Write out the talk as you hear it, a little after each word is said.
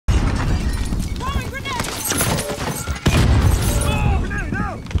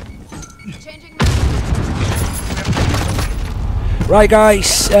Right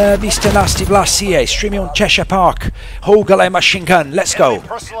guys, Mr. Nasty Blast here, streaming on Cheshire Park, Hoga like machine gun, let's go.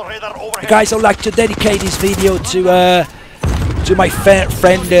 Guys, I'd like to dedicate this video to my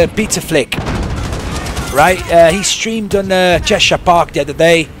friend Peter Flick. Right, he streamed on Cheshire Park the other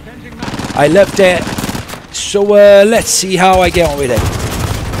day. I loved it. So let's see how I get on with it.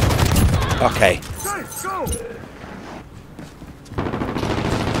 Okay.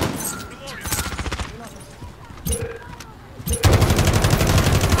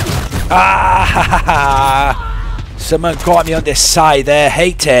 Ah, someone caught me on this side there,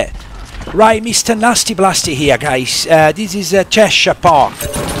 hate it. Right, Mr. Nasty Blasty here, guys. This is Cheshire Park.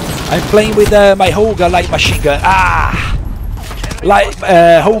 I'm playing with my Hoga light machine gun. Ah,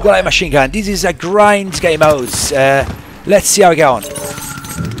 Hoga light machine gun. This is a grind game mode. Let's see how we get on.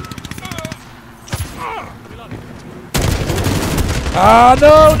 Ah,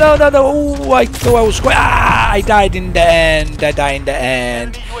 no. Oh, I thought I was going. Ah, I died in the end.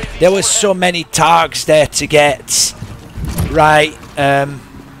 There was so many targets there to get. Right,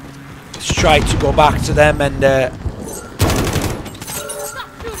 let's try to go back to them and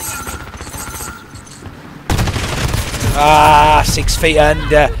ah, 6 feet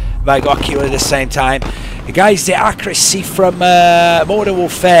under, but I got killed at the same time. Guys, the accuracy from Modern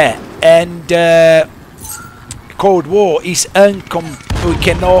Warfare and Cold War is we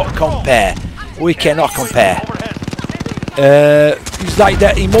cannot compare. It's like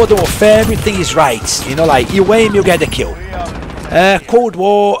that in Modern Warfare, everything is right. You know, like you aim, you get a kill. Cold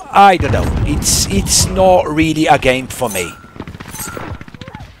War, I don't know. It's not really a game for me.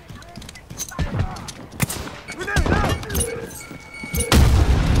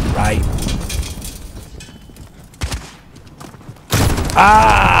 Right.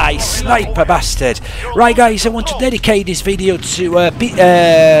 Ah, sniper bastard. Right, guys, I want to dedicate this video to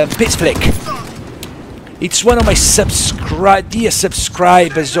Flick. It's one of my dear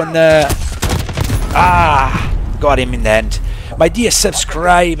subscribers on got him in the end. My dear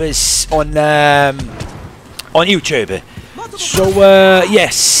subscribers on YouTube. So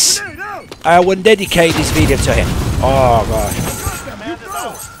yes, I will dedicate this video to him. Oh gosh.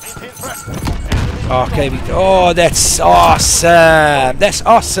 Okay, oh, that's awesome. That's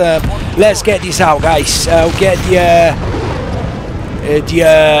awesome. Let's get this out, guys. I'll get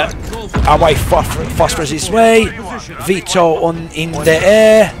the white phosphorus this way. Vito in the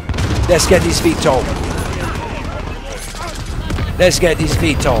air. Let's get this Vito. Let's get this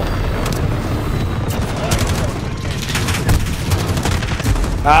Vito.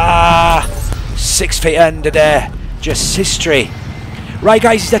 Ah, 6 feet under there. Just history. Right,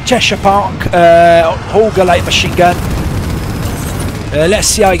 guys, it's the Cheshire Park Hoga light machine gun. Let's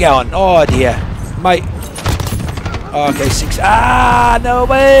see how I get on. Oh dear, okay, 6. Ah, no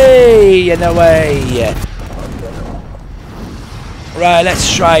way, no way. Right, let's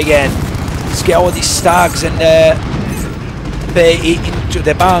try again. Let's get all these stags and pay it into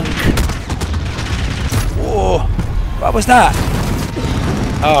the bank. Whoa, what was that?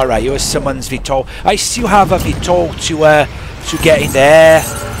 All right, it was someone's Vito. I still have a Vito to get in there.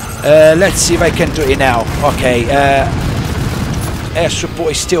 Let's see if I can do it now. Okay, air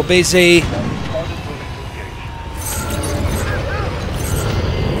support is still busy.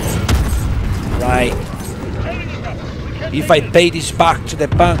 Right. If I pay this back to the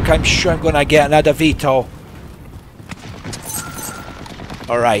bank, I'm sure I'm gonna get another Vito.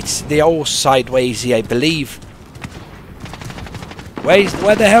 Alright, they're all sideways here, I believe.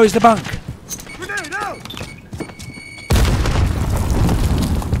 Where the hell is the bank?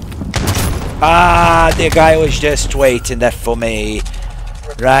 Ah, the guy was just waiting there for me.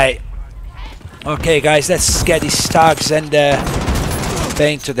 Right. Okay, guys, let's get these stags and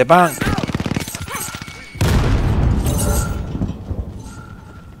pay into the bank.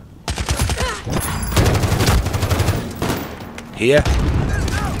 Here.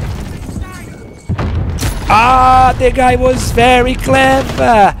 Ah, the guy was very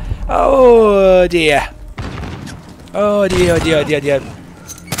clever. Oh dear. Oh dear.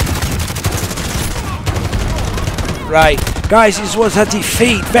 Right, guys, this was a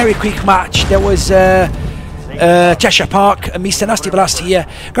defeat. Very quick match. There was Cheshire Park, Mr. Nasty Blasty here.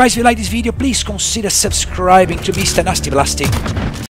 Guys, if you like this video, please consider subscribing to Mr. Nasty Blasty.